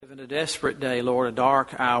live in a desperate day, Lord, a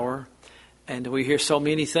dark hour, and we hear so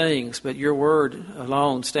many things, but your word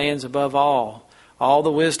alone stands above all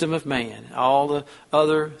the wisdom of man, all the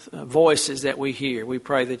other voices that we hear. We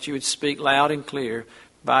pray that you would speak loud and clear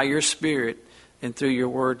by your Spirit and through your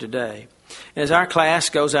word today. As our class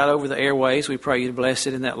goes out over the airways, we pray you to bless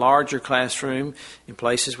it in that larger classroom, in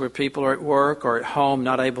places where people are at work or at home,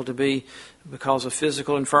 not able to be because of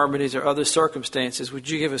physical infirmities or other circumstances. Would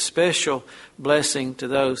you give a special blessing to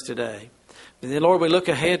those today? And then, Lord, we look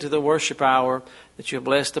ahead to the worship hour, that you'll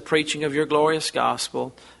bless the preaching of your glorious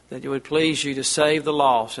gospel, that it would please you to save the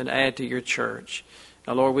lost and add to your church.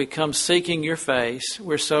 Now, Lord, we come seeking your face.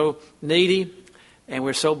 We're so needy and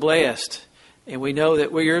we're so blessed. And we know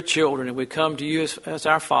that we're your children, and we come to you as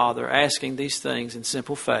our Father, asking these things in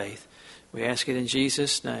simple faith. We ask it in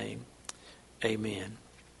Jesus' name. Amen.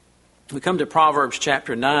 We come to Proverbs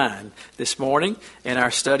chapter 9 this morning in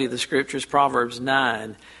our study of the Scriptures, Proverbs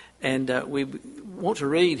 9. And we want to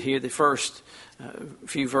read here the first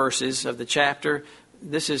few verses of the chapter.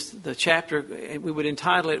 This is the chapter, we would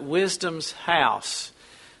entitle it Wisdom's House.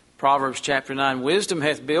 Proverbs chapter 9, Wisdom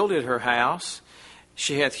hath builded her house.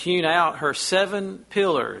 She hath hewn out her 7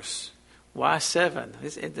 pillars. Why 7?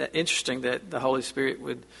 It's interesting that the Holy Spirit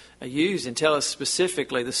would use and tell us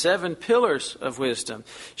specifically the 7 pillars of wisdom.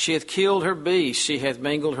 She hath killed her beasts. She hath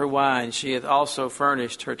mingled her wine. She hath also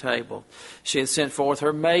furnished her table. She hath sent forth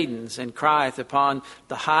her maidens, and crieth upon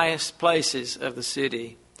the highest places of the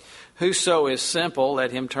city. Whoso is simple,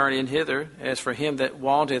 let him turn in hither. As for him that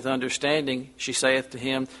wanteth understanding, she saith to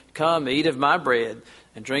him, Come, eat of my bread,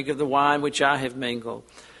 and drink of the wine which I have mingled.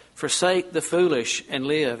 Forsake the foolish, and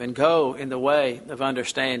live, and go in the way of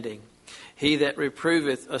understanding. He that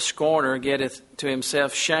reproveth a scorner getteth to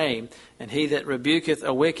himself shame, and he that rebuketh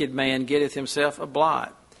a wicked man getteth himself a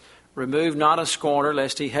blot. Remove not a scorner,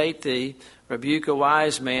 lest he hate thee. Rebuke a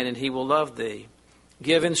wise man, and he will love thee.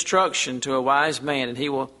 Give instruction to a wise man, and he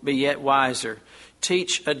will be yet wiser.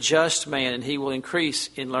 Teach a just man, and he will increase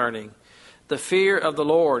in learning. The fear of the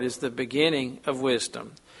Lord is the beginning of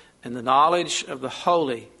wisdom, and the knowledge of the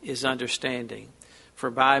holy is understanding.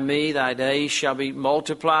 For by me thy days shall be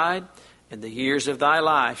multiplied, and the years of thy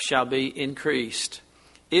life shall be increased.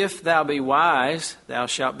 If thou be wise, thou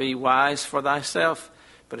shalt be wise for thyself,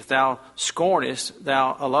 but if thou scornest,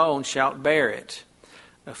 thou alone shalt bear it.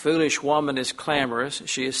 A foolish woman is clamorous,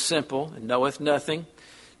 she is simple, and knoweth nothing.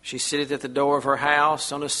 She sitteth at the door of her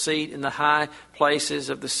house, on a seat in the high places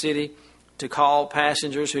of the city, to call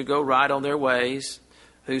passengers who go right on their ways.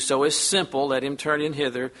 Whoso is simple, let him turn in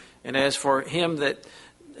hither. And as for him that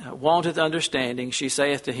wanteth understanding, she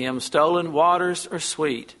saith to him, Stolen waters are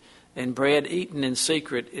sweet, and bread eaten in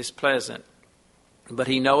secret is pleasant. But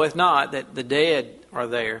he knoweth not that the dead are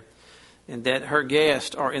there, and that her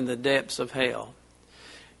guests are in the depths of hell.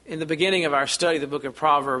 In the beginning of our study of the book of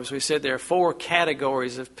Proverbs, we said there are 4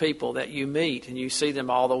 categories of people that you meet, and you see them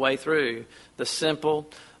all the way through. The simple,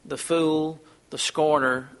 the fool, the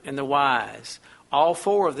scorner, and the wise. All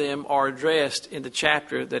 4 of them are addressed in the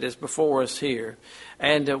chapter that is before us here.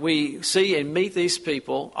 And we see and meet these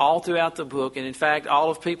people all throughout the book. And in fact, all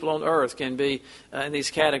of people on earth can be in these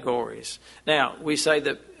categories. Now, we say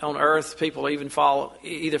that on earth, people either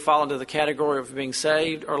fall into the category of being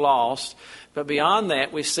saved or lost. But beyond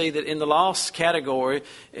that, we see that in the lost category,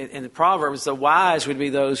 in the Proverbs, the wise would be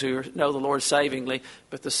those who know the Lord savingly,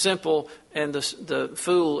 but the simple and the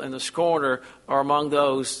fool and the scorner are among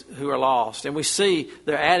those who are lost. And we see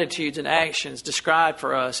their attitudes and actions described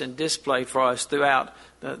for us and displayed for us throughout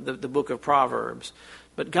the book of Proverbs.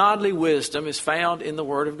 But godly wisdom is found in the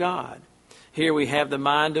Word of God. Here we have the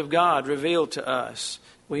mind of God revealed to us.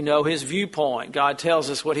 We know His viewpoint. God tells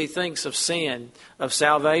us what He thinks of sin, of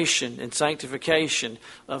salvation and sanctification,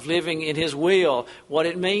 of living in His will, what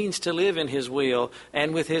it means to live in His will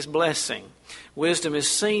and with His blessing. Wisdom is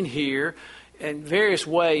seen here in various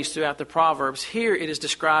ways throughout the Proverbs. Here it is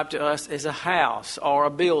described to us as a house or a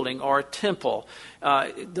building or a temple.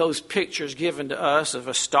 Those pictures given to us of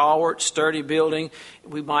a stalwart, sturdy building,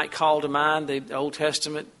 we might call to mind the Old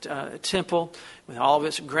Testament temple with all of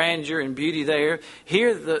its grandeur and beauty there.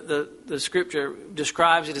 Here the Scripture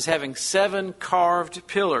describes it as having 7 carved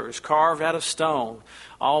pillars, carved out of stone,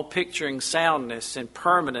 all picturing soundness and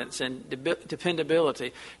permanence and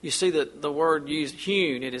dependability. You see the word used,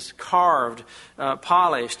 hewn. It is carved,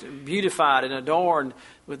 polished, beautified, and adorned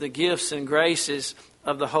with the gifts and graces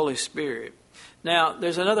of the Holy Spirit. Now,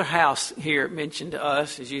 there's another house here mentioned to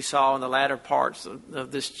us, as you saw in the latter parts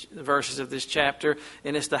of this verses of this chapter,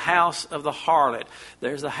 and it's the house of the harlot.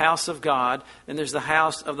 There's the house of God, and there's the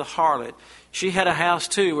house of the harlot. She had a house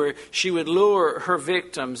too where she would lure her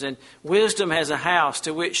victims, and wisdom has a house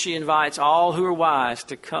to which she invites all who are wise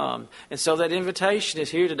to come. And so that invitation is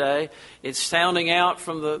here today. It's sounding out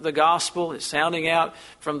from the gospel. It's sounding out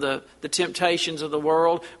from the temptations of the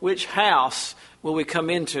world. Which house will we come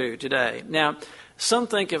into today? Now, some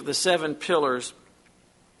think of the 7 pillars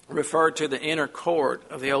referred to the inner court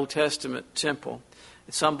of the Old Testament temple.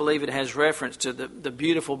 Some believe it has reference to the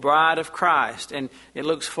beautiful bride of Christ, and it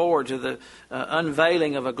looks forward to the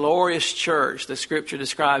unveiling of a glorious church the Scripture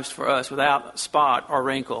describes for us without spot or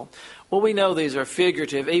wrinkle. Well, we know these are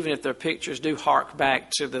figurative, even if their pictures do hark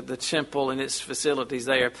back to the temple and its facilities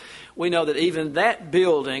there. We know that even that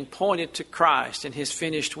building pointed to Christ and His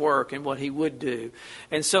finished work and what He would do.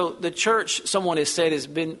 And so the church, someone has said,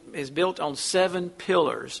 is built on 7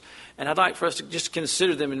 pillars. And I'd like for us to just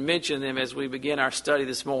consider them and mention them as we begin our study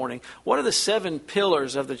this morning. What are the 7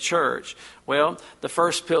 pillars of the church? Well, the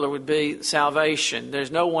first pillar would be salvation. There's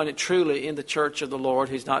no one truly in the church of the Lord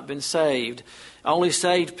who's not been saved. Only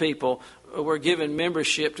saved people were given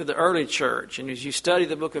membership to the early church. And as you study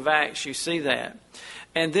the book of Acts, you see that.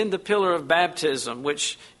 And then the pillar of baptism,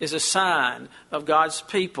 which is a sign of God's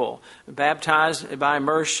people, baptized by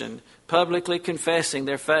immersion, publicly confessing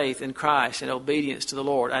their faith in Christ and obedience to the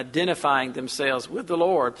Lord, identifying themselves with the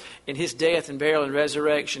Lord in His death and burial and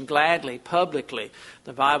resurrection, gladly, publicly.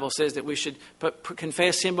 The Bible says that we should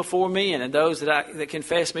confess Him before men, and those that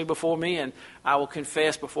confess me before men, I will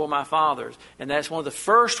confess before my Father. And that's one of the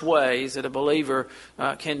first ways that a believer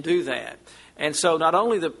can do that. And so not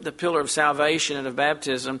only the pillar of salvation and of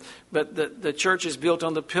baptism, but the church is built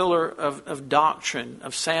on the pillar of doctrine,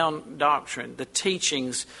 of sound doctrine, the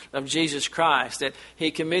teachings of Jesus Christ that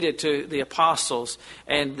He committed to the apostles,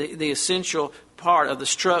 and the essential part of the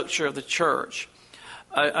structure of the church.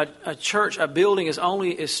 A building is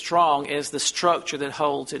only as strong as the structure that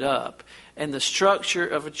holds it up. And the structure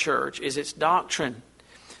of a church is its doctrine.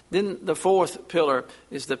 Then the fourth pillar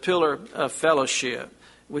is the pillar of fellowship.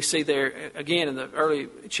 We see there, again, in the early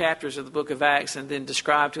chapters of the book of Acts, and then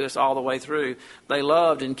described to us all the way through. They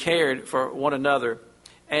loved and cared for one another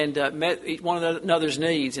and met one another's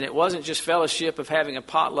needs. And it wasn't just fellowship of having a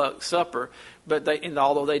potluck supper, but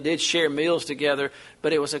although they did share meals together,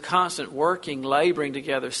 but it was a constant working, laboring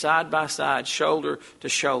together, side by side, shoulder to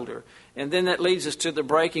shoulder. And then that leads us to the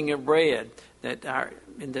breaking of bread. That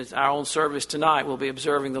in our own service tonight, we'll be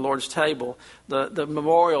observing the Lord's table, the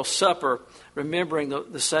memorial supper, remembering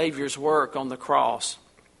the Savior's work on the cross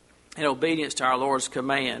in obedience to our Lord's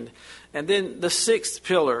command. And then the sixth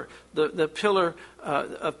pillar, the pillar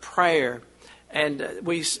of prayer. And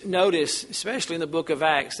we notice, especially in the book of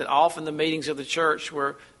Acts, that often the meetings of the church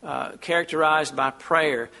were characterized by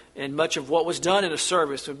prayer. And much of what was done in a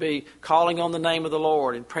service would be calling on the name of the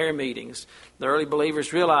Lord in prayer meetings. The early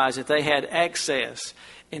believers realized that they had access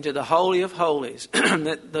into the Holy of Holies,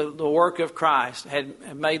 that the work of Christ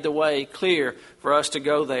had made the way clear for us to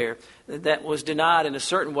go there. That was denied in a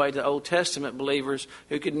certain way to Old Testament believers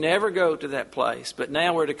who could never go to that place. But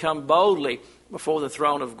now we're to come boldly before the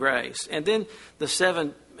throne of grace. And then the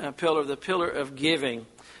seventh pillar, the pillar of giving.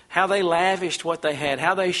 How they lavished what they had,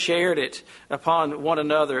 how they shared it upon one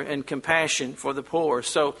another in compassion for the poor.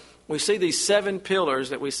 So we see these 7 pillars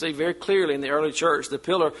that we see very clearly in the early church. The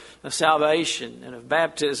pillar of salvation and of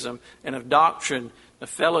baptism and of doctrine, of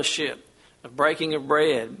fellowship, of breaking of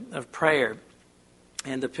bread, of prayer,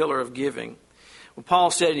 and the pillar of giving. Well,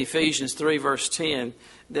 Paul said in Ephesians 3 verse 10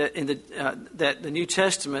 that that the New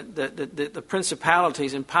Testament, the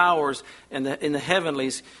principalities and powers in the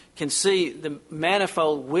heavenlies can see the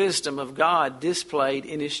manifold wisdom of God displayed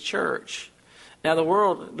in His church. Now, the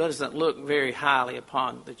world doesn't look very highly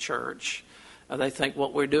upon the church. They think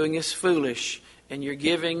what we're doing is foolish, and your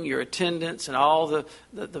giving, your attendance, and all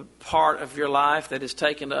the part of your life that is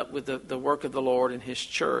taken up with the work of the Lord and His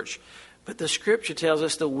church. But the Scripture tells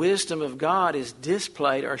us the wisdom of God is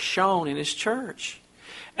displayed or shown in His church.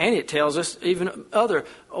 And it tells us even other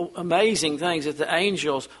amazing things, that the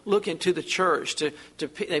angels look into the church,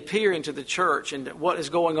 they peer into the church and what is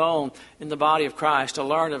going on in the body of Christ to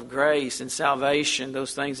learn of grace and salvation,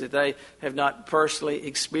 those things that they have not personally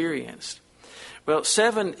experienced. Well,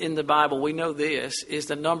 7 in the Bible, we know this, is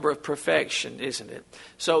the number of perfection, isn't it?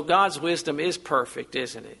 So God's wisdom is perfect,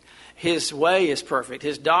 isn't it? His way is perfect.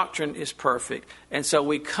 His doctrine is perfect. And so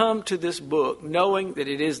we come to this book knowing that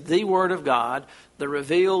it is the Word of God, the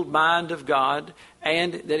revealed mind of God,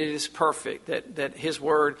 and that it is perfect, that His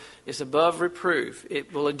Word is above reproof.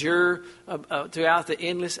 It will endure throughout the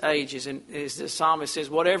endless ages. And as the psalmist says,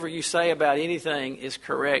 whatever you say about anything is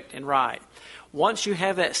correct and right. Once you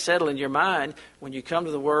have that settled in your mind, when you come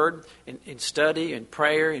to the Word in study and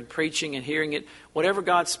prayer and preaching and hearing it, whatever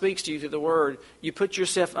God speaks to you through the Word, you put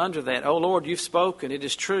yourself under that. Oh, Lord, you've spoken. It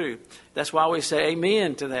is true. That's why we say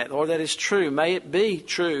amen to that. Lord, that is true. May it be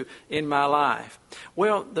true in my life.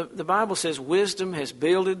 Well, the Bible says wisdom has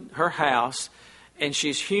builded her house, and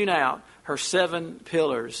she's hewn out her 7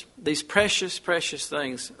 pillars, these precious, precious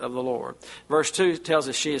things of the Lord. Verse 2 tells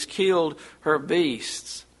us she has killed her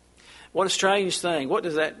beasts. What a strange thing. What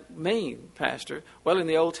does that mean, Pastor? Well, in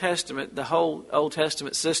the Old Testament, the whole Old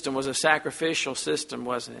Testament system was a sacrificial system,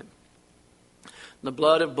 wasn't it? The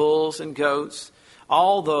blood of bulls and goats,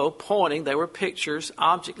 although pointing, they were pictures,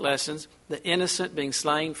 object lessons, the innocent being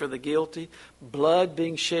slain for the guilty, blood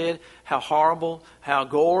being shed, how horrible, how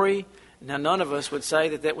gory. Now, none of us would say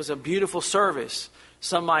that was a beautiful service.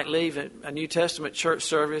 Some might leave a New Testament church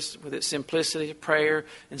service with its simplicity of prayer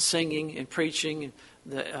and singing and preaching and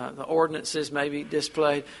the ordinances maybe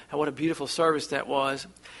displayed. What a beautiful service that was.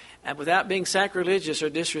 And without being sacrilegious or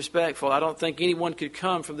disrespectful, I don't think anyone could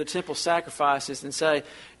come from the temple sacrifices and say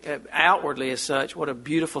outwardly as such, what a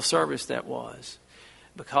beautiful service that was.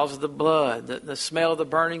 Because of the blood, the smell of the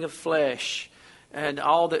burning of flesh, and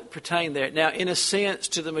all that pertained there. Now, in a sense,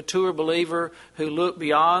 to the mature believer who looked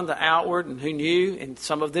beyond the outward and who knew, and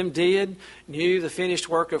some of them knew the finished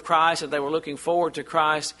work of Christ, and they were looking forward to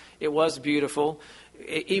Christ, it was beautiful.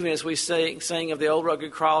 Even as we sing of the old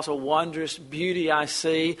rugged cross, a wondrous beauty I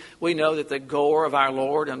see, we know that the gore of our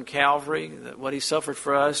Lord on Calvary, what He suffered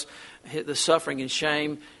for us, the suffering and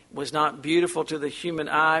shame, was not beautiful to the human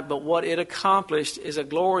eye, but what it accomplished is a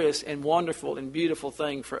glorious and wonderful and beautiful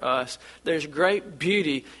thing for us. There's great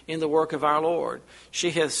beauty in the work of our Lord. She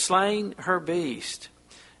has slain her beast.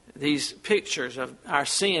 These pictures of our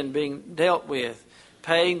sin being dealt with,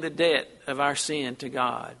 paying the debt of our sin to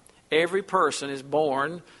God. Every person is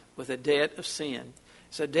born with a debt of sin.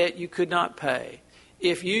 It's a debt you could not pay.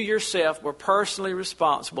 If you yourself were personally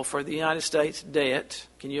responsible for the United States debt,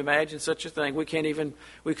 can you imagine such a thing? We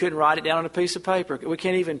couldn't write it down on a piece of paper. We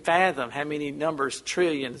can't even fathom how many numbers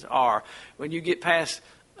trillions are. When you get past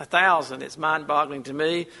 1,000, it's mind-boggling to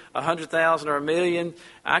me. 100,000 or 1,000,000,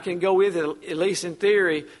 I can go with it, at least in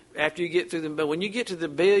theory, after you get through them. But when you get to the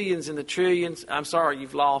billions and the trillions, I'm sorry,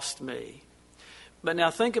 you've lost me. But now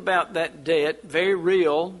think about that debt, very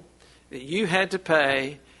real, that you had to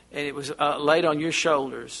pay, and it was laid on your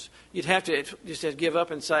shoulders. You'd have to just have to give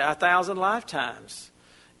up and say 1,000 lifetimes.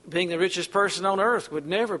 Being the richest person on earth would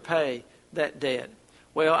never pay that debt.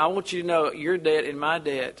 Well, I want you to know your debt and my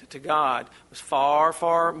debt to God was far,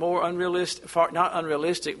 far more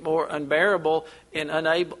unrealistic, more unbearable, and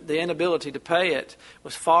the inability to pay it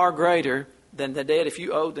was far greater than the debt if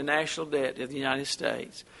you owed the national debt of the United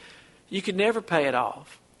States. You could never pay it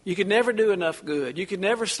off. You could never do enough good. You could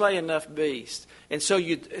never slay enough beasts. And so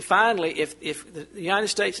finally, if the United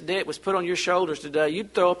States debt was put on your shoulders today,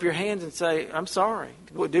 you'd throw up your hands and say, I'm sorry.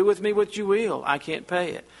 Do with me what you will. I can't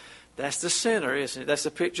pay it. That's the sinner, isn't it? That's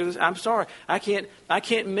the picture of this. I'm sorry. I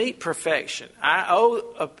can't meet perfection. I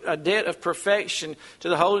owe a debt of perfection to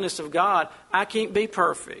the holiness of God. I can't be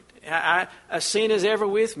perfect. A sin is ever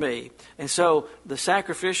with me. And so the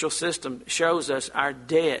sacrificial system shows us our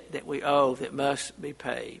debt that we owe that must be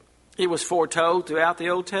paid. It was foretold throughout the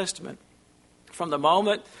Old Testament. From the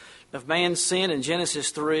moment of man's sin in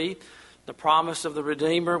Genesis 3, the promise of the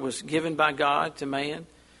Redeemer was given by God to man.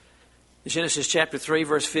 Genesis chapter 3,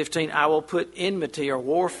 verse 15, I will put enmity or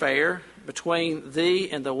warfare between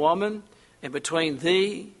thee and the woman, and between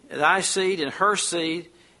thee, thy seed, and her seed,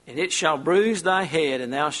 and it shall bruise thy head,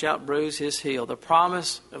 and thou shalt bruise his heel. The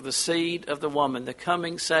promise of the seed of the woman, the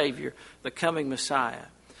coming Savior, the coming Messiah.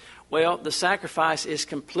 Well, the sacrifice is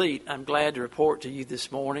complete, I'm glad to report to you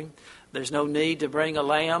this morning. There's no need to bring a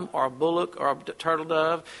lamb or a bullock or a turtle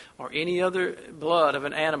dove or any other blood of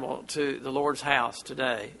an animal to the Lord's house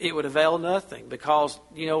today. It would avail nothing because,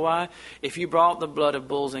 you know why? If you brought the blood of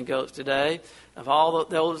bulls and goats today, of all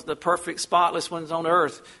the perfect, spotless ones on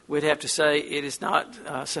earth, we'd have to say it is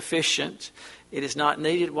not sufficient. It is not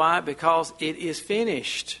needed. Why? Because it is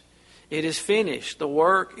finished. It is finished. The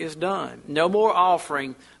work is done. No more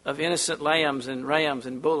offering of innocent lambs and rams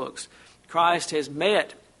and bullocks. Christ has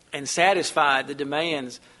met and satisfied the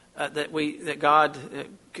demands that God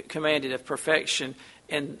commanded of perfection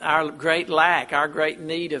and our great lack, our great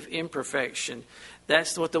need of imperfection.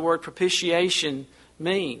 That's what the word propitiation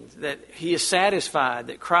means, that he is satisfied,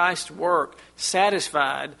 that Christ's work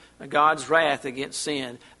satisfied God's wrath against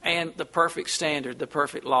sin and the perfect standard, the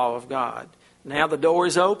perfect law of God. Now the door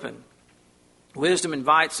is open. Wisdom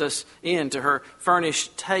invites us into her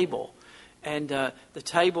furnished table, and the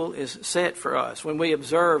table is set for us. When we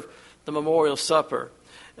observe the memorial supper,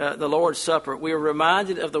 the Lord's Supper, we are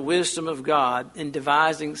reminded of the wisdom of God in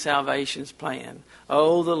devising salvation's plan.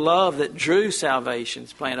 Oh, the love that drew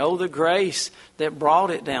salvation's plan. Oh, the grace that brought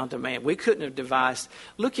it down to man. We couldn't have devised.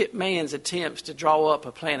 Look at man's attempts to draw up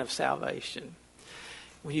a plan of salvation.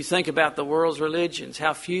 When you think about the world's religions,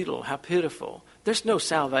 how futile, how pitiful. There's no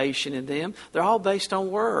salvation in them. They're all based on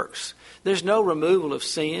works. There's no removal of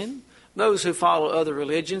sin. Those who follow other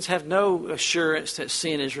religions have no assurance that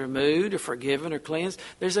sin is removed or forgiven or cleansed.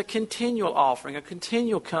 There's a continual offering, a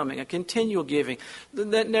continual coming, a continual giving.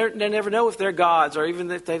 They never know if their gods, or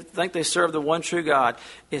even if they think they serve the one true God,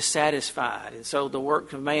 is satisfied. And so the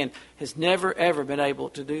work of man has never, ever been able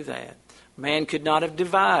to do that. Man could not have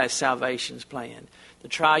devised salvation's plan. The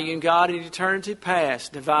triune God in eternity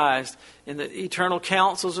past devised, in the eternal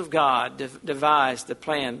counsels of God, devised the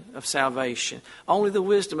plan of salvation. Only the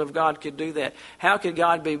wisdom of God could do that. How could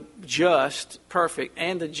God be just, perfect,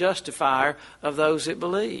 and the justifier of those that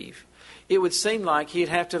believe? It would seem like he'd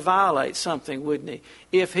have to violate something, wouldn't he?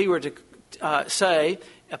 If he were to say,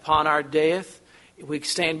 upon our death, we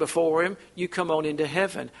stand before him, you come on into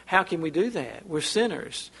heaven. How can we do that? We're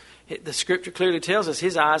sinners. The Scripture clearly tells us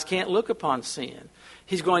his eyes can't look upon sin.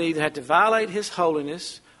 He's going to either have to violate his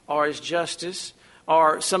holiness or his justice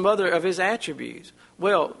or some other of his attributes.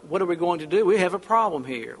 Well, what are we going to do? We have a problem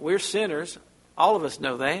here. We're sinners. All of us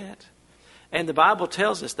know that. And the Bible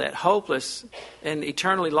tells us that, hopeless and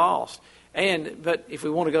eternally lost. But if we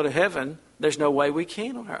want to go to heaven, there's no way we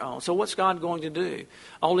can on our own. So what's God going to do?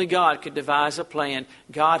 Only God could devise a plan.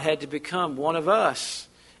 God had to become one of us.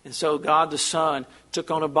 And so God the Son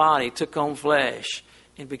took on a body, took on flesh,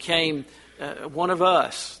 and became one of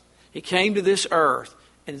us. He came to this earth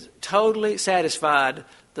and totally satisfied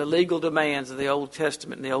the legal demands of the Old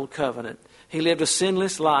Testament and the Old Covenant. He lived a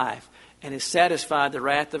sinless life and has satisfied the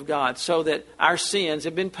wrath of God so that our sins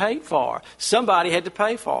have been paid for. Somebody had to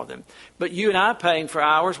pay for them. But you and I paying for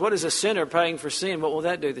ours, what is a sinner paying for sin? What will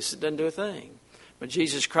that do? This doesn't do a thing. But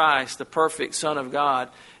Jesus Christ, the perfect Son of God,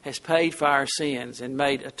 has paid for our sins and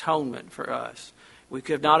made atonement for us. We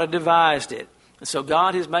could not have devised it. And so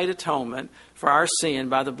God has made atonement for our sin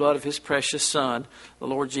by the blood of his precious Son, the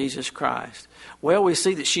Lord Jesus Christ. Well, we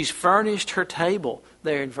see that she's furnished her table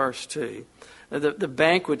there in verse 2. The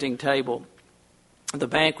banqueting table, the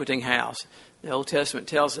banqueting house. The Old Testament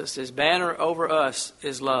tells us his banner over us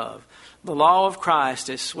is love. The law of Christ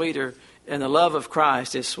is sweeter, and the love of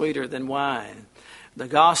Christ is sweeter than wine. The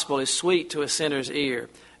gospel is sweet to a sinner's ear.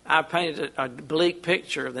 I painted a bleak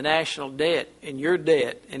picture of the national debt and your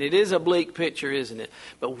debt. And it is a bleak picture, isn't it?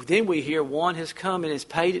 But then we hear one has come and has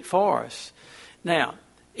paid it for us. Now,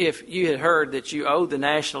 if you had heard that you owed the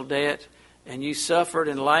national debt and you suffered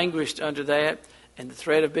and languished under that and the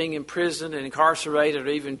threat of being imprisoned and incarcerated or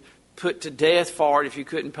even put to death for it if you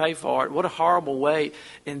couldn't pay for it, what a horrible weight.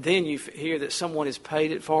 And then you hear that someone has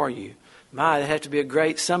paid it for you. My, there'd have to be a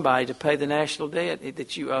great somebody to pay the national debt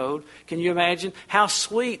that you owed. Can you imagine how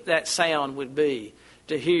sweet that sound would be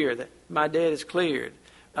to hear that my debt is cleared?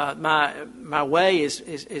 My way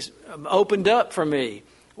is opened up for me.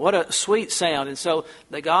 What a sweet sound. And so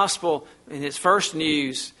the gospel in its first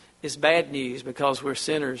news is bad news because we're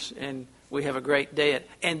sinners and we have a great debt.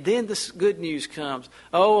 And then this good news comes.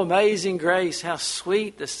 Oh, amazing grace, how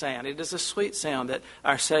sweet the sound. It is a sweet sound that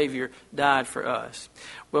our Savior died for us.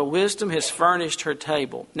 Well, wisdom has furnished her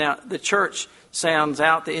table. Now, the church sounds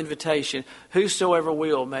out the invitation, whosoever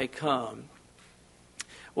will may come.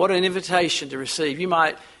 What an invitation to receive. You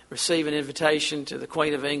might receive an invitation to the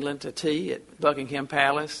Queen of England to tea at Buckingham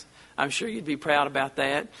Palace. I'm sure you'd be proud about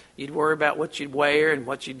that. You'd worry about what you'd wear and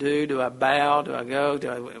what you do. Do I bow? Do I go? Do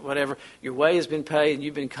I whatever? Your way has been paid and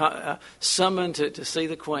you've been summoned to see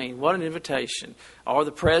the Queen. What an invitation. Or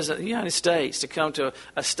the President of the United States to come to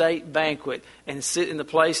a state banquet and sit in the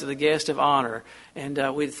place of the guest of honor. And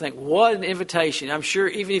we'd think, what an invitation. I'm sure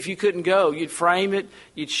even if you couldn't go, you'd frame it,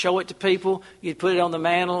 you'd show it to people, you'd put it on the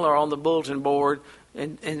mantle or on the bulletin board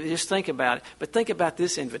and just think about it. But think about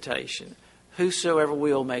this invitation. Whosoever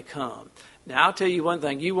will may come. Now, I'll tell you one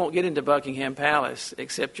thing. You won't get into Buckingham Palace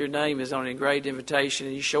except your name is on an engraved invitation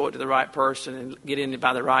and you show it to the right person and get in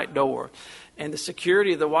by the right door. And the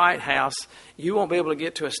security of the White House, you won't be able to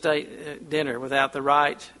get to a state dinner without the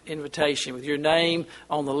right invitation, with your name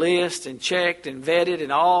on the list and checked and vetted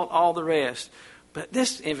and all the rest. But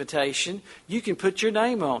this invitation, you can put your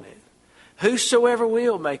name on it. Whosoever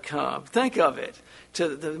will may come. Think of it.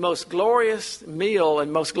 To the most glorious meal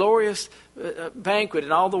and most glorious banquet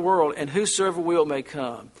in all the world, and whosoever will may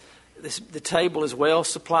come. The table is well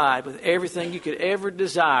supplied with everything you could ever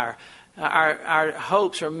desire. Our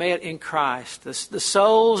hopes are met in Christ. The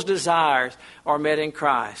soul's desires are met in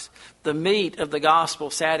Christ. The meat of the gospel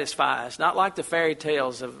satisfies, not like the fairy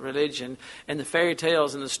tales of religion and the fairy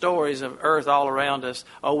tales and the stories of earth all around us.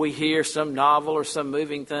 Oh, we hear some novel or some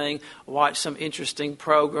moving thing, watch some interesting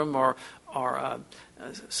program or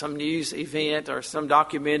some news event or some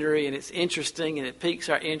documentary, and it's interesting and it piques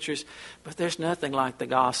our interest. But there's nothing like the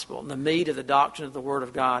gospel. The meat of the doctrine of the Word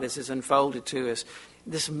of God is unfolded to us.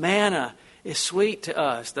 This manna is sweet to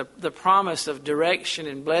us. The promise of direction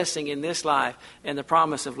and blessing in this life and the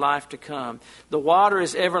promise of life to come. The water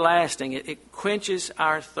is everlasting. It quenches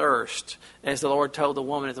our thirst, as the Lord told the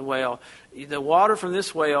woman at the well. The water from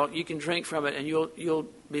this well, you can drink from it and you'll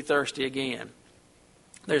be thirsty again.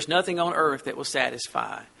 There's nothing on earth that will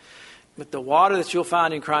satisfy. But the water that you'll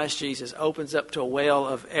find in Christ Jesus opens up to a well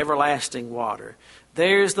of everlasting water.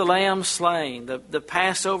 There's the Lamb slain, the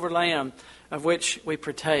Passover Lamb of which we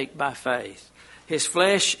partake by faith. His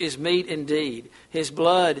flesh is meat indeed. His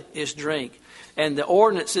blood is drink. And the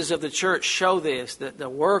ordinances of the church show this, that the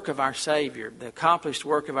work of our Savior, the accomplished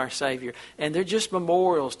work of our Savior. And they're just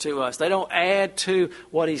memorials to us. They don't add to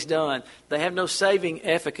what He's done. They have no saving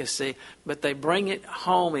efficacy, but they bring it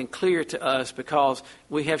home and clear to us because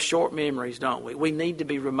we have short memories, don't we? We need to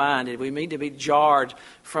be reminded. We need to be jarred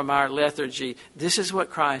from our lethargy. This is what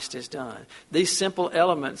Christ has done. These simple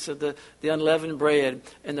elements of the unleavened bread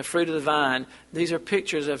and the fruit of the vine, these are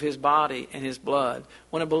pictures of His body and His blood.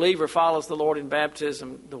 When a believer follows the Lord in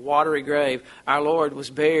baptism, the watery grave, our Lord was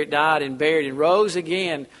buried, died and buried and rose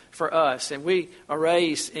again for us. And we are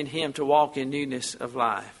raised in Him to walk in newness of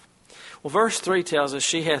life. Well, verse 3 tells us,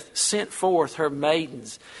 she hath sent forth her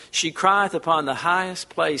maidens. She crieth upon the highest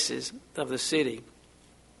places of the city.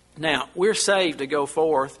 Now, we're saved to go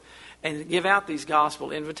forth and give out these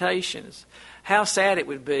gospel invitations. How sad it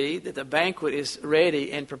would be that the banquet is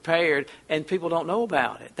ready and prepared and people don't know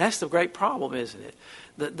about it. That's the great problem, isn't it?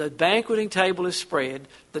 The banqueting table is spread.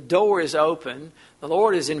 The door is open. The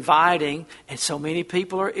Lord is inviting, and so many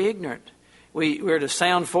people are ignorant. We're to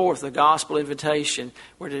sound forth the gospel invitation.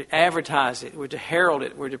 We're to advertise it. We're to herald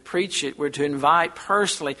it. We're to preach it. We're to invite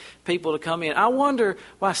personally people to come in. I wonder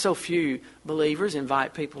why so few believers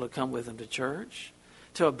invite people to come with them to church,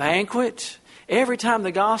 to a banquet. Every time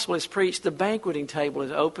the gospel is preached, the banqueting table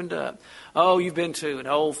is opened up. Oh, you've been to an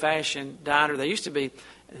old-fashioned diner. There used to be,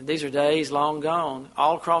 these are days long gone,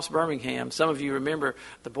 all across Birmingham. Some of you remember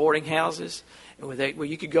the boarding houses where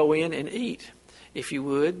you could go in and eat if you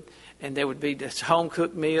would. And there would be just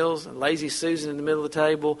home-cooked meals, and Lazy Susan in the middle of the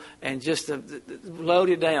table, and just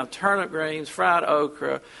loaded down turnip greens, fried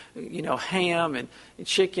okra, ham and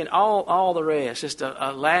chicken, all the rest. Just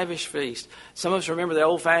a lavish feast. Some of us remember the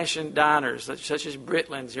old-fashioned diners, such as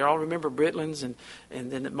Britlin's. You all remember Britlin's and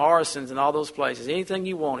then Morrison's and all those places. Anything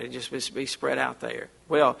you wanted just be spread out there.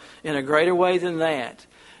 Well, in a greater way than that,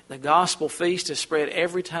 the gospel feast is spread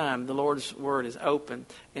every time the Lord's Word is open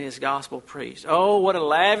and His gospel preached. Oh, what a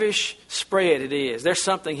lavish spread it is. There's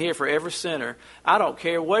something here for every sinner. I don't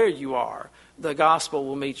care where you are. The gospel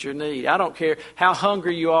will meet your need. I don't care how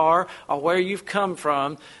hungry you are or where you've come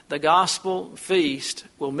from. The gospel feast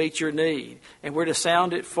will meet your need. And we're to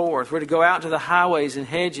sound it forth. We're to go out to the highways and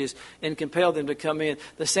hedges and compel them to come in.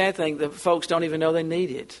 The sad thing, the folks don't even know they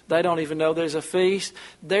need it. They don't even know there's a feast.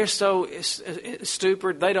 They're so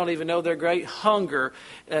stupid. They don't even know their great hunger.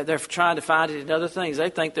 They're trying to find it in other things.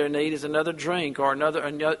 They think their need is another drink or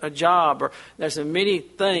a job. Or there's so many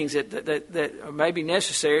things that may be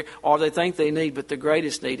necessary or they think they need. But the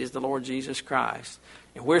greatest need is the Lord Jesus Christ.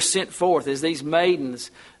 And we're sent forth as these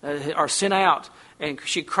maidens are sent out. And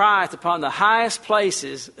she crieth upon the highest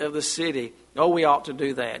places of the city. Oh, we ought to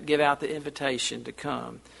do that. Give out the invitation to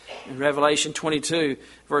come. In Revelation 22,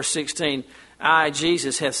 verse 16, I,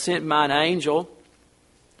 Jesus, have sent mine angel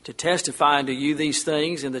to testify unto you these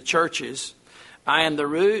things in the churches. I am the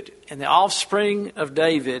root and the offspring of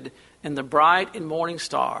David and the bright and morning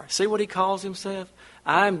star. See what he calls himself?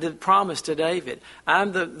 I'm the promise to David.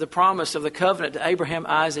 I'm the promise of the covenant to Abraham,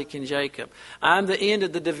 Isaac, and Jacob. I'm the end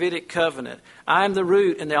of the Davidic covenant. I'm the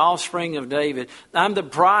root and the offspring of David. I'm the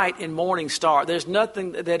bright and morning star. There's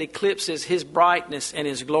nothing that eclipses His brightness and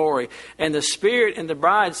His glory. And the Spirit and the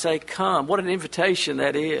bride say, come. What an invitation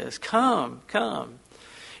that is. Come, come.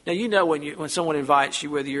 Now, you know when someone invites you,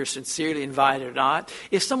 whether you're sincerely invited or not.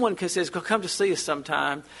 If someone says, come to see us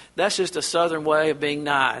sometime, that's just a Southern way of being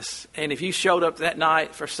nice. And if you showed up that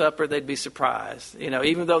night for supper, they'd be surprised.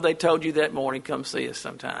 Even though they told you that morning, come see us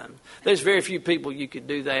sometime. There's very few people you could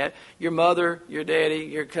do that. Your mother, your daddy,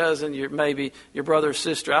 your cousin, maybe your brother or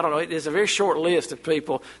sister. I don't know. There's a very short list of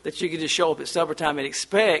people that you could just show up at supper time and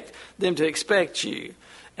expect them to expect you.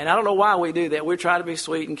 And I don't know why we do that. We try to be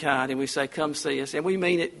sweet and kind, and we say, come see us. And we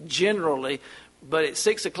mean it generally. But at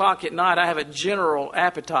 6 o'clock at night, I have a general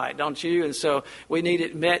appetite, don't you? And so we need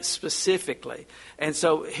it met specifically. And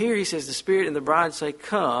so here he says, the Spirit and the bride say,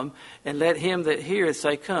 come, and let him that heareth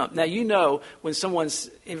say, come. Now, when someone's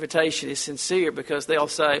invitation is sincere, because they'll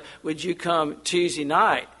say, would you come Tuesday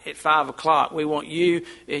night at 5 o'clock? We want you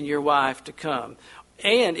and your wife to come.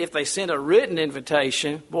 And if they send a written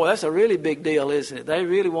invitation, boy, that's a really big deal, isn't it? They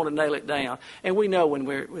really want to nail it down. And we know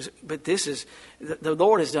but this is, the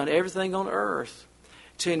Lord has done everything on earth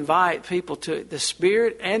to invite people to the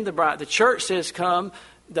Spirit and the bride. The church says come.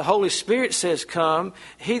 The Holy Spirit says come.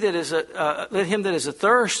 Let him that is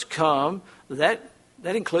athirst come. That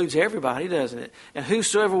includes everybody, doesn't it? And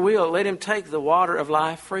whosoever will, let him take the water of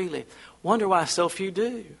life freely. Wonder why so few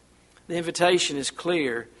do. The invitation is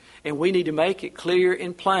clear. And we need to make it clear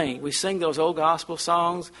and plain. We sing those old gospel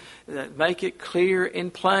songs that make it clear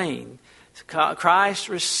and plain. Christ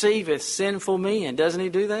receiveth sinful men. Doesn't he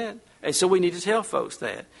do that? And so we need to tell folks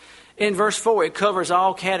that. In verse 4, it covers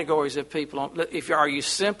all categories of people. Are you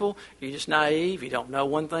simple? You're just naive? You don't know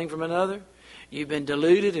one thing from another? You've been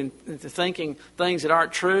deluded into thinking things that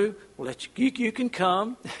aren't true? Well, you can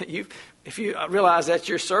come. If you realize that's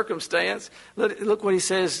your circumstance, look what he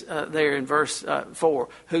says there in verse 4.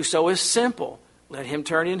 Whoso is simple, let him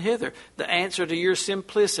turn in hither. The answer to your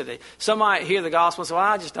simplicity. Some might hear the gospel and say, well,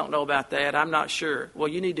 I just don't know about that. I'm not sure. Well,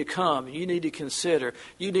 you need to come. You need to consider.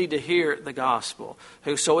 You need to hear the gospel.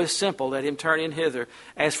 Whoso is simple, let him turn in hither.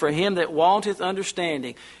 As for him that wanteth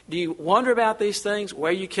understanding. Do you wonder about these things?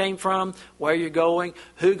 Where you came from? Where you're going?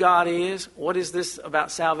 Who God is? What is this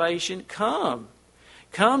about salvation? Come.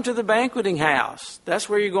 Come to the banqueting house. That's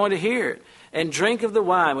where you're going to hear it. And drink of the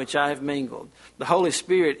wine which I have mingled. The Holy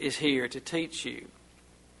Spirit is here to teach you.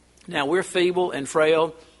 Now, we're feeble and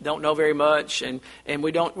frail, don't know very much, and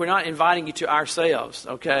we're not inviting you to ourselves,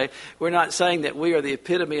 okay? We're not saying that we are the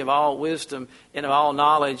epitome of all wisdom and of all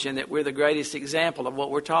knowledge and that we're the greatest example of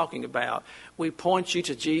what we're talking about. We point you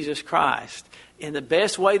to Jesus Christ. In the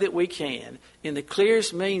best way that we can, in the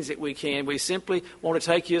clearest means that we can, we simply want to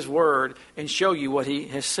take His Word and show you what He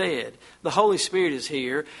has said. The Holy Spirit is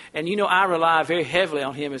here, and I rely very heavily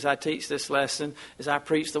on Him as I teach this lesson, as I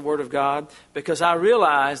preach the Word of God, because I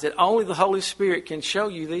realize that only the Holy Spirit can show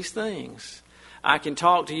you these things. I can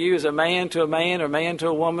talk to you as a man to a man or man to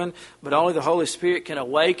a woman, but only the Holy Spirit can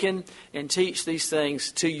awaken and teach these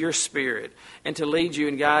things to your spirit and to lead you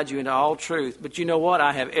and guide you into all truth. But you know what?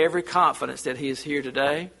 I have every confidence that He is here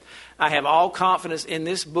today. I have all confidence in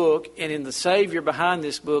this book and in the Savior behind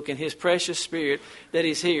this book and His precious Spirit that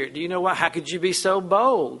He's here. Do you know what? How could you be so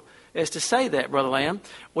bold as to say that, Brother Lamb?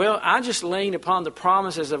 Well, I just lean upon the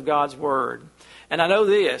promises of God's Word. And I know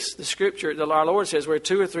this, the Scripture, our Lord says, where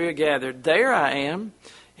 2 or 3 are gathered, there I am.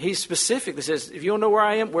 He specifically says, if you don't know where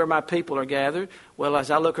I am, where my people are gathered. Well,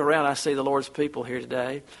 as I look around, I see the Lord's people here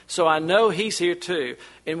today. So I know He's here too.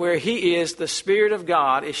 And where He is, the Spirit of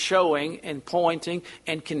God is showing and pointing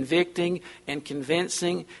and convicting and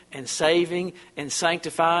convincing and saving and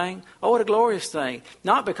sanctifying. Oh, what a glorious thing.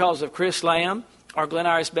 Not because of Chris Lamb or Glen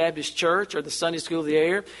Iris Baptist Church or the Sunday School of the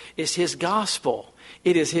Air. It's His gospel.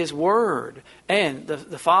 It is His Word. And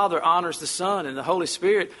the Father honors the Son, and the Holy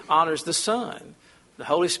Spirit honors the Son. The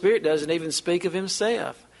Holy Spirit doesn't even speak of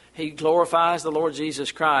Himself. He glorifies the Lord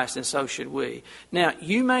Jesus Christ, and so should we. Now,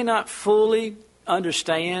 you may not fully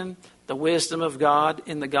understand the wisdom of God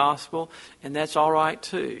in the gospel, and that's all right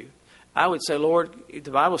too. I would say, Lord, the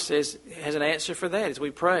Bible says, has an answer for that as we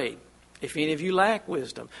prayed. If any of you lack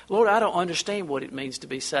wisdom, Lord, I don't understand what it means to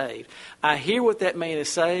be saved. I hear what that man is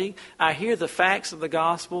saying. I hear the facts of the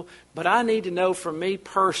gospel, but I need to know from me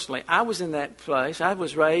personally. I was in that place. I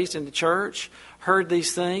was raised in the church, heard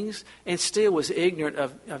these things, and still was ignorant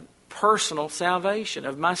of personal salvation,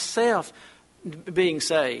 of myself being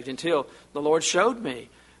saved until the Lord showed me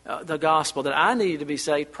the gospel that I needed to be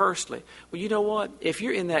saved personally. Well, you know what? If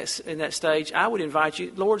you're in that stage, I would invite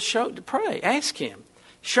you, Lord, pray, ask Him.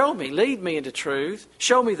 Show me, lead me into truth.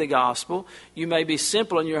 Show me the gospel. You may be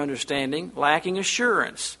simple in your understanding, lacking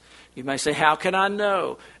assurance. You may say, how can I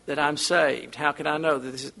know that I'm saved? How can I know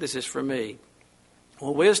that this is for me?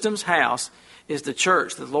 Well, Wisdom's House is the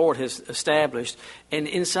church the Lord has established, and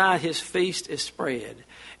inside His feast is spread.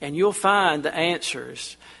 And you'll find the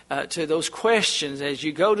answers to those questions as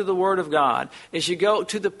you go to the Word of God, as you go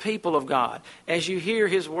to the people of God, as you hear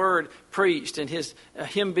His Word preached and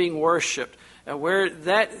Him being worshipped. Where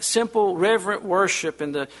that simple, reverent worship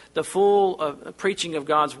and the full preaching of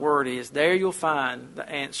God's Word is, there you'll find the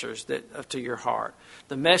answers to your heart.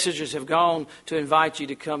 The messengers have gone to invite you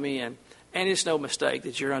to come in. And it's no mistake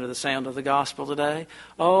that you're under the sound of the gospel today.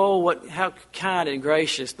 Oh, how kind and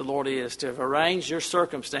gracious the Lord is to have arranged your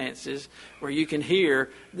circumstances where you can hear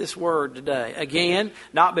this word today. Again,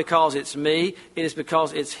 not because it's me, it is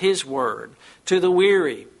because it's His word. To the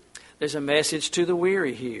weary, there's a message to the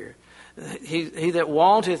weary here. He that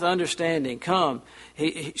wanteth understanding, come.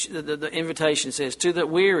 The invitation says, to the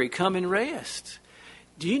weary, come and rest.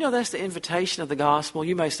 Do you know that's the invitation of the gospel?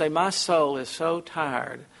 You may say, my soul is so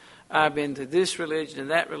tired. I've been to this religion and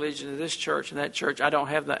this church and that church. I don't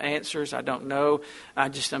have the answers. I don't know.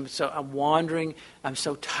 I'm wandering. I'm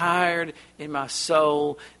so tired in my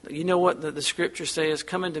soul. You know what the scripture says?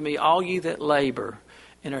 Come unto me, all ye that labor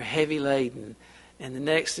and are heavy laden. And the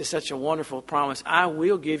next is such a wonderful promise. I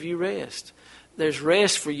will give you rest. There's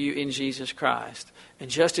rest for you in Jesus Christ. And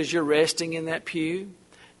just as you're resting in that pew,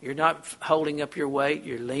 you're not holding up your weight.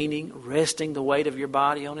 You're leaning, resting the weight of your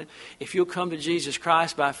body on it. If you'll come to Jesus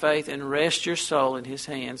Christ by faith and rest your soul in His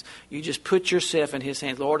hands, you just put yourself in His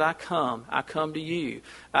hands. Lord, I come to you.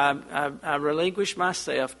 I relinquish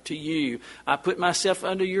myself to you. I put myself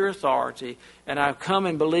under your authority, and I come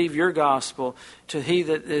and believe your gospel. To he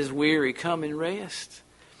that is weary, come and rest.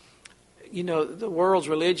 You know, the world's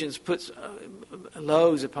religions puts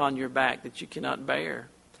loads upon your back that you cannot bear.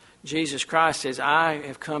 Jesus Christ says, I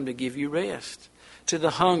have come to give you rest. To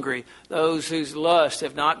the hungry, those whose lust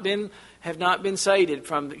have not been sated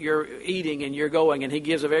from your eating and your going. And He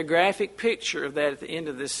gives a very graphic picture of that at the end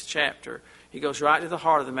of this chapter. He goes right to the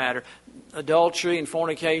heart of the matter. Adultery and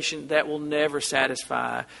fornication, that will never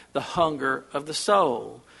satisfy the hunger of the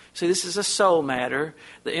soul. See, this is a soul matter.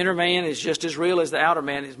 The inner man is just as real as the outer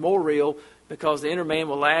man. It's more real because the inner man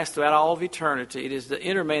will last throughout all of eternity. It is the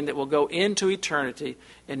inner man that will go into eternity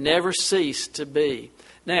and never cease to be.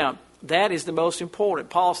 Now, that is the most important.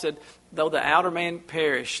 Paul said, though the outer man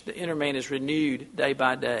perish, the inner man is renewed day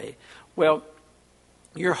by day. Well,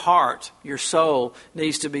 your heart, your soul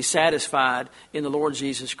needs to be satisfied in the Lord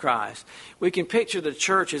Jesus Christ. We can picture the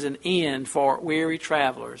church as an inn for weary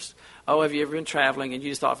travelers. Oh, have you ever been traveling and you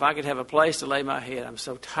just thought, if I could have a place to lay my head, I'm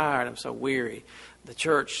so tired, I'm so weary. The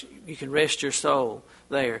church, you can rest your soul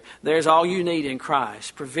there. There's all you need in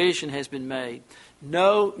Christ. Provision has been made.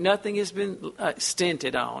 No, nothing has been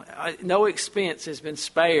stinted on. No expense has been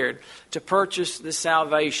spared to purchase the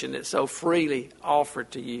salvation that's so freely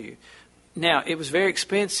offered to you. Now, it was very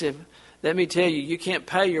expensive. Let me tell you, you can't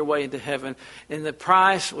pay your way into heaven. And the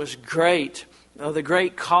price was great. Oh, the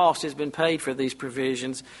great cost has been paid for these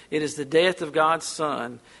provisions. It is the death of God's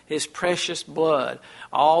Son, His precious blood.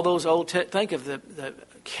 All those think of the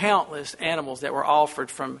countless animals that were offered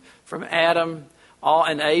from Adam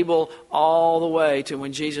and Abel all the way to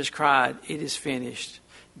when Jesus cried, it is finished.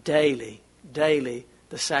 Daily,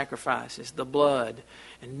 the sacrifices, the blood.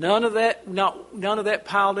 And none of that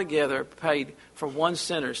piled together paid for one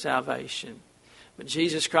sinner's salvation. But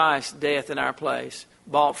Jesus Christ's death in our place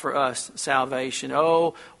bought for us salvation.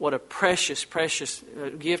 Oh, what a precious, precious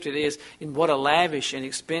gift it is, and what a lavish and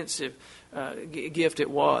expensive gift it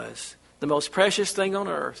was. The most precious thing on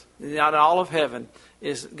earth, not all of heaven,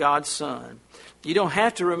 is God's Son. You don't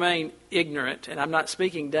have to remain ignorant, and I'm not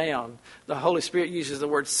speaking down. The Holy Spirit uses the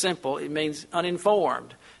word simple. It means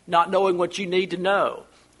uninformed, not knowing what you need to know.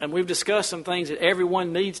 And we've discussed some things that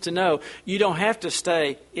everyone needs to know. You don't have to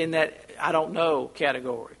stay in that I don't know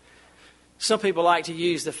category. Some people like to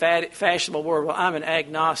use the fashionable word, well, I'm an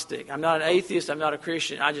agnostic. I'm not an atheist. I'm not a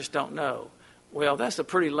Christian. I just don't know. Well, that's a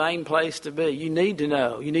pretty lame place to be. You need to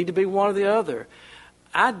know. You need to be one or the other.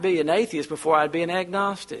 I'd be an atheist before I'd be an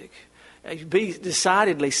agnostic. Be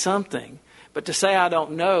decidedly something. But to say I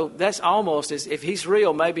don't know, that's almost as if He's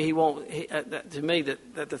real, maybe He won't, to me,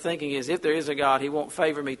 that the thinking is if there is a God, He won't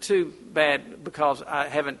favor me too bad because I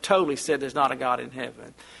haven't totally said there's not a God in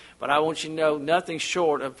heaven. But I want you to know nothing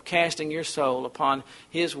short of casting your soul upon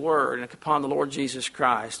His Word and upon the Lord Jesus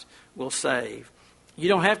Christ will save. You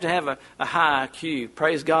don't have to have a high IQ.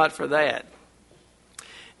 Praise God for that.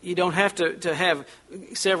 You don't have to have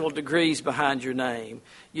several degrees behind your name.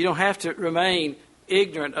 You don't have to remain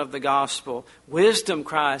ignorant of the gospel. Wisdom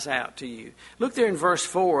cries out to you. Look there in verse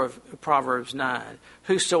 4 of Proverbs 9.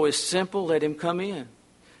 Whoso is simple, let him come in.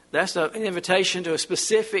 That's an invitation to a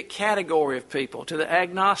specific category of people, to the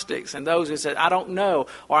agnostics and those who said, I don't know,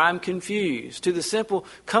 or I'm confused. To the simple,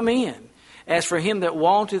 come in. As for him that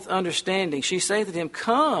wanteth understanding, she saith to him,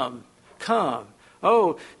 come, come.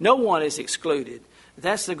 Oh, no one is excluded.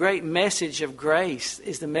 That's the great message of grace,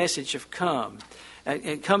 is the message of come.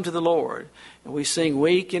 And come to the Lord. And we sing,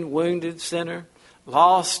 weak and wounded sinner,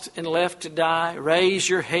 lost and left to die. Raise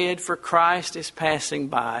your head, for Christ is passing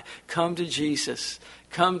by. Come to Jesus.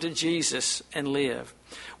 Come to Jesus and live.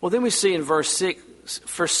 Well, then we see in verse 6,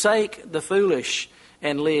 forsake the foolish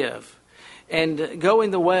and live, and go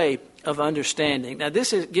in the way of understanding. Now,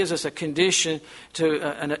 gives us a condition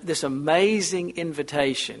to this amazing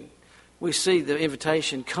invitation. We see the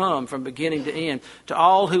invitation come from beginning to end. To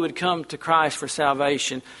all who would come to Christ for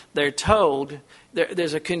salvation, they're told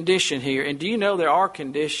there's a condition here. And do you know there are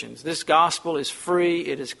conditions? This gospel is free,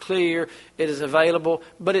 it is clear, it is available,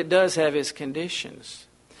 but it does have its conditions.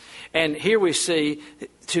 And here we see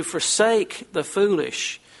to forsake the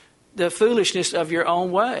foolishness of your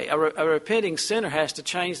own way. A repenting sinner has to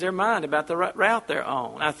change their mind about the route they're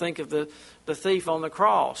on. I think of the thief on the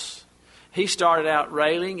cross. He started out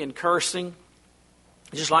railing and cursing,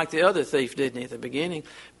 just like the other thief, didn't he, at the beginning?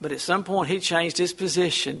 But at some point he changed his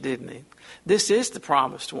position, didn't he? This is the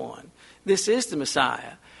promised one. This is the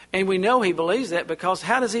Messiah. And we know he believes that because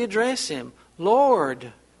how does he address him?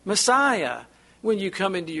 Lord, Messiah, when you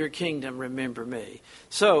come into your kingdom, remember me.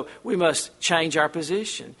 So we must change our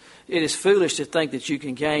position. It is foolish to think that you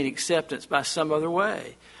can gain acceptance by some other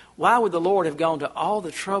way. Why would the Lord have gone to all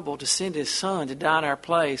the trouble to send His Son to die in our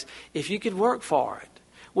place if you could work for it?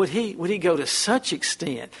 Would he go to such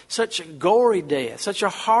extent, such a gory death, such a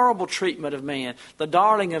horrible treatment of man, the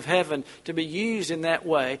darling of heaven, to be used in that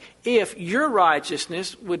way, if your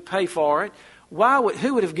righteousness would pay for it?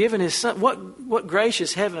 Who would have given His Son? What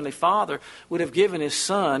gracious Heavenly Father would have given His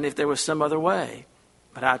Son if there was some other way?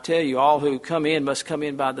 But I tell you, all who come in must come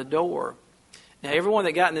in by the door. Now, everyone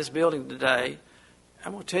that got in this building today,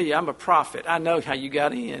 I'm going to tell you, I'm a prophet. I know how you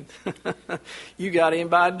got in. You got in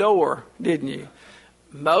by a door, didn't you?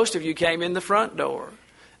 Most of you came in the front door.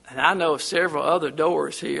 And I know of several other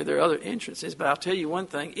doors here. There are other entrances. But I'll tell you one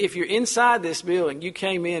thing. If you're inside this building, you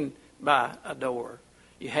came in by a door.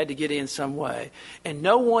 You had to get in some way. And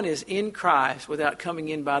no one is in Christ without coming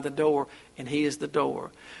in by the door, and He is the door.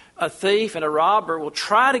 A thief and a robber will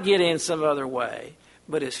try to get in some other way,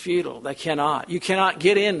 but it's futile. They cannot. You cannot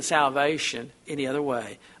get in salvation any other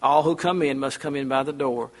way. All who come in must come in by the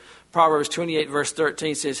door. Proverbs 28 verse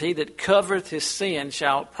 13 says, he that covereth his sin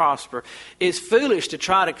shall prosper. It's foolish to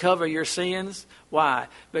try to cover your sins. Why?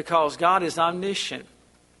 Because God is omniscient.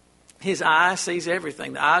 His eye sees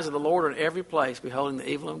everything. The eyes of the Lord are in every place, beholding the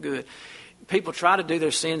evil and good. People try to do their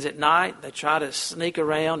sins at night. They try to sneak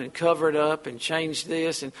around and cover it up and change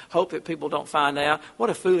this and hope that people don't find out. What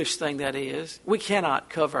a foolish thing that is. We cannot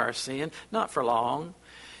cover our sin, not for long.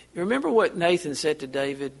 You remember what Nathan said to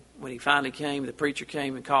David when he finally came? The preacher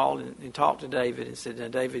came and called and talked to David and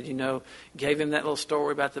said, David, gave him that little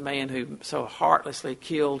story about the man who so heartlessly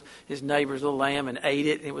killed his neighbor's little lamb and ate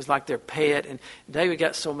it. And it was like their pet. And David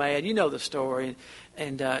got so mad. You know the story.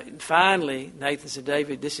 And finally, Nathan said,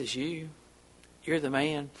 David, this is you. You're the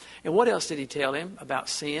man. And what else did he tell him about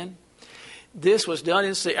sin? This was done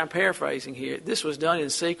in secret. I'm paraphrasing here. This was done in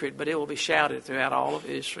secret, but it will be shouted throughout all of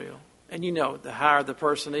Israel. And the higher the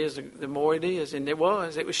person is, the more it is. And it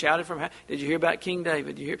was shouted from high. Did you hear about King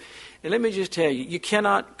David? Did you hear? And let me just tell you, you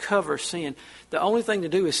cannot cover sin. The only thing to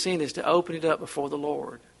do with sin is to open it up before the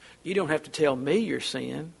Lord. You don't have to tell me your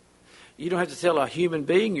sin. You don't have to tell a human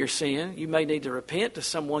being your sin. You may need to repent to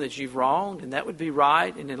someone that you've wronged, and that would be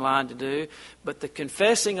right and in line to do. But the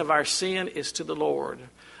confessing of our sin is to the Lord.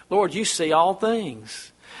 Lord, you see all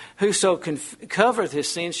things. Whoso covereth his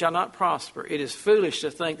sin shall not prosper. It is foolish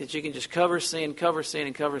to think that you can just cover sin, and cover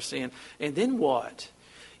sin. And then what?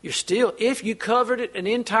 If you covered it an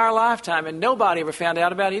entire lifetime and nobody ever found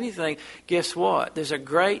out about anything, guess what? There's a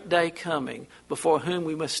great day coming before whom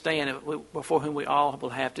we must stand, before whom we all will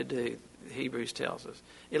have to do, Hebrews tells us.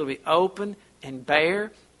 It'll be open and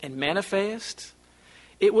bare and manifest.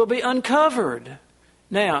 It will be uncovered.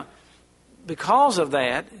 Now, because of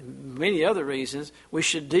that, and many other reasons, we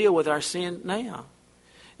should deal with our sin now.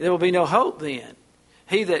 There will be no hope then.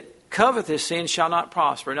 He that covereth his sin shall not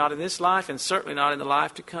prosper, not in this life and certainly not in the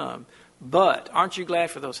life to come. But, aren't you glad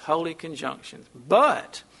for those holy conjunctions?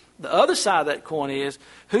 But, the other side of that coin is,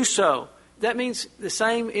 whoso, that means the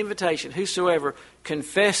same invitation, whosoever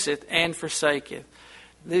confesseth and forsaketh.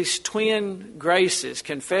 These twin graces,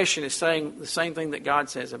 confession is saying the same thing that God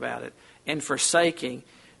says about it, and forsaking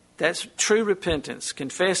That's true repentance,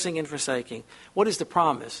 confessing and forsaking. What is the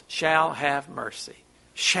promise? Shall have mercy.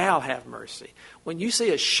 Shall have mercy. When you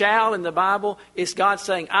see a shall in the Bible, it's God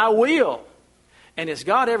saying, I will. And has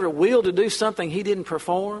God ever willed to do something He didn't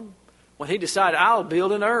perform? When He decided, I'll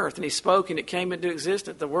build an earth, and He spoke and it came into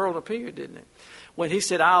existence, the world appeared, didn't it? When He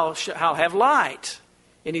said, I'll have light,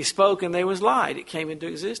 and He spoke and there was light, it came into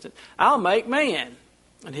existence. I'll make man.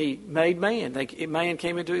 And He made man. Man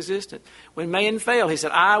came into existence. When man fell, He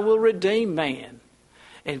said, I will redeem man.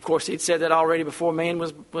 And of course, He'd said that already before man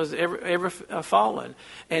was ever fallen.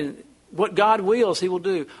 And what God wills, He will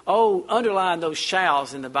do. Oh, underline those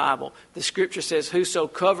shalls in the Bible. The Scripture says, whoso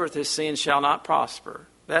covereth his sin shall not prosper.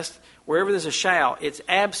 That's wherever there's a shall, it's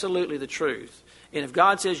absolutely the truth. And if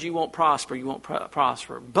God says you won't prosper, you won't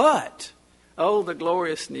prosper. But, oh, the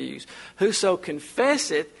glorious news. Whoso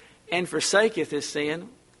confesseth and forsaketh his sin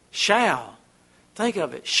shall. Think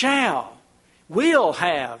of it. Shall. Will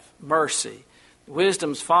have mercy.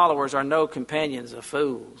 Wisdom's followers are no companions of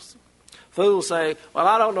fools. Fools say, well,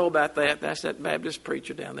 I don't know about that. That's that Baptist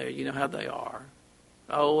preacher down there. You know how they are.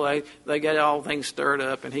 Oh, they get all things stirred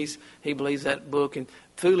up, and he believes that book. And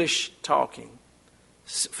foolish talking.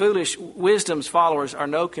 Foolish wisdom's followers are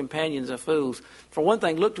no companions of fools. For one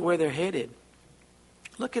thing, look to where they're headed.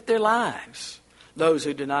 Look at their lives. Those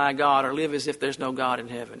who deny God or live as if there's no God in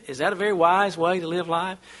heaven. Is that a very wise way to live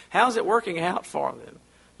life? How's it working out for them?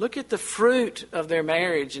 Look at the fruit of their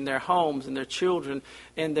marriage and their homes and their children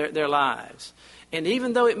and their lives. And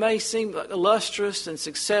even though it may seem illustrious and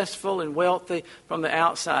successful and wealthy from the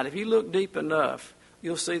outside, if you look deep enough,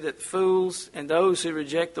 you'll see that fools and those who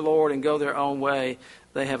reject the Lord and go their own way,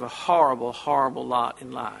 they have a horrible, horrible lot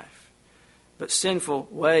in life. But sinful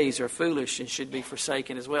ways are foolish and should be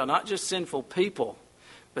forsaken as well. Not just sinful people,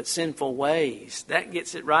 but sinful ways. That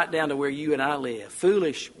gets it right down to where you and I live.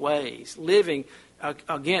 Foolish ways, living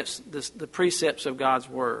against the precepts of God's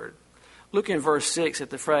Word. Look in verse 6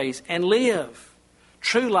 at the phrase, and live,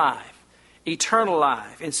 true life, eternal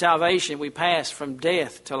life. In salvation we pass from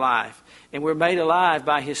death to life, and we're made alive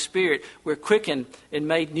by His Spirit. We're quickened and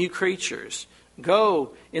made new creatures.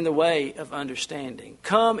 Go in the way of understanding.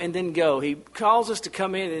 Come and then go. He calls us to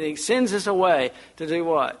come in and He sends us away to do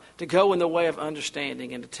what? To go in the way of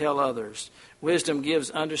understanding and to tell others. Wisdom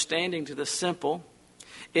gives understanding to the simple.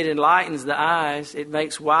 It enlightens the eyes. It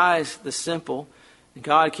makes wise the simple.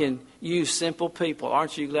 God can use simple people.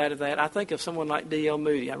 Aren't you glad of that? I think of someone like D.L.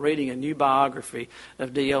 Moody. I'm reading a new biography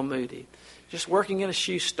of D.L. Moody. Just working in a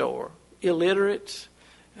shoe store. Illiterate.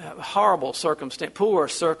 Horrible circumstance. Poor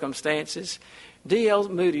circumstances. D.L.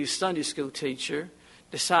 Moody's Sunday school teacher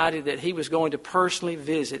decided that he was going to personally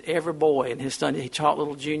visit every boy in his Sunday. He taught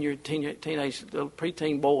little junior, teenage, little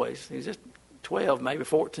preteen boys. He was just 12, maybe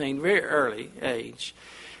 14, very early age.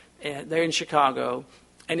 And they're in Chicago.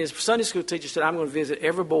 And his Sunday school teacher said, I'm going to visit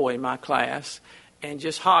every boy in my class and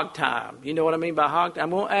just hog tie them. You know what I mean by hog tie?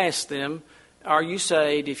 I'm going to ask them, are you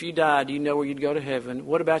saved? If you died, do you know where you'd go to heaven?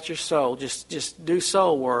 What about your soul? Just do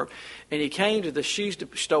soul work. And he came to the shoe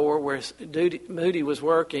store where Moody was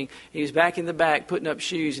working. He was back in the back putting up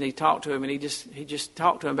shoes, and he talked to him, and he just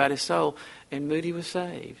talked to him about his soul, and Moody was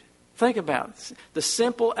saved. Think about it. The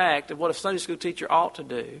simple act of what a Sunday school teacher ought to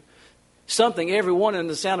do, something everyone in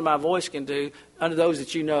the sound of my voice can do, under those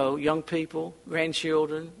that you know, young people,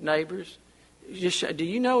 grandchildren, neighbors. Do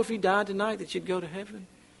you know if you died tonight that you'd go to heaven?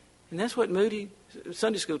 And that's what Moody,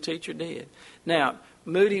 Sunday school teacher, did. Now,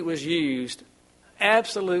 Moody was used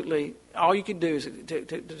absolutely, all you can do is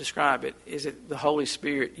to describe it is that the Holy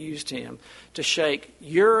Spirit used him to shake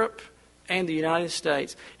Europe and the United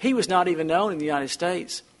States. He was not even known in the United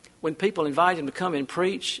States. When people invited him to come and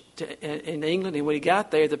preach in England, and when he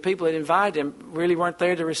got there, the people that invited him really weren't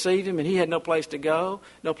there to receive him, and he had no place to go,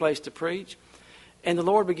 no place to preach. And the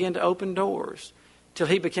Lord began to open doors till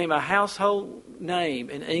he became a household name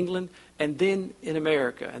in England and then in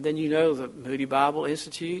America. And then you know the Moody Bible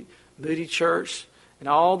Institute, Moody Church, and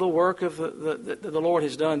all the work of the Lord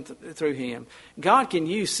has done through him. God can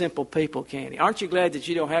use simple people, can He? Aren't you glad that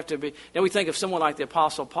you don't have to be... Now we think of someone like the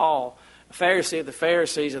Apostle Paul, a Pharisee of the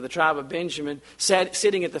Pharisees of the tribe of Benjamin,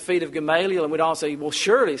 sitting at the feet of Gamaliel, and we'd all say, well,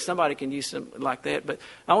 surely somebody can use something like that. But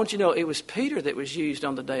I want you to know it was Peter that was used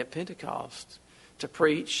on the day of Pentecost to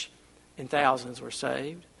preach, and thousands were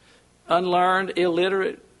saved. Unlearned,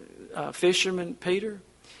 illiterate fisherman Peter.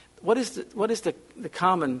 What is the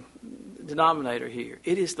common denominator here?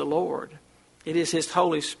 It is the Lord. It is His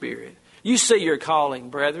Holy Spirit. You see your calling,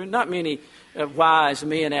 brethren. Not many wise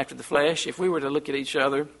men after the flesh. If we were to look at each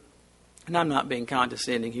other, and I'm not being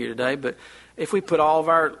condescending here today, but if we put all of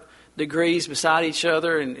our degrees beside each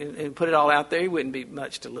other and put it all out there, it wouldn't be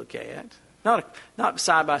much to look at. Not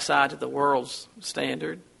side by side to the world's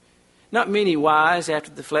standard. Not many wise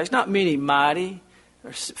after the flesh. Not many mighty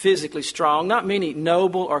or physically strong. Not many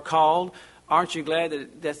noble or called. Aren't you glad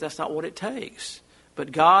that that's not what it takes?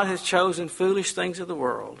 But God has chosen foolish things of the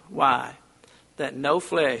world. Why? That no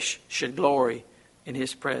flesh should glory in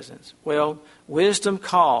His presence. Well, wisdom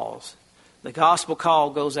calls. The gospel call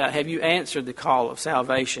goes out. Have you answered the call of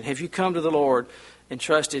salvation? Have you come to the Lord and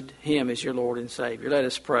trusted Him as your Lord and Savior? Let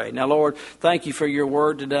us pray. Now, Lord, thank you for your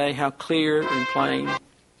word today, how clear and plain.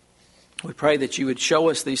 We pray that you would show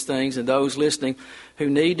us these things, and those listening who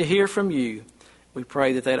need to hear from you, we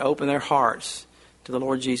pray that they'd open their hearts to the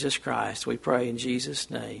Lord Jesus Christ. We pray in Jesus'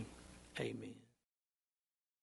 name. Amen.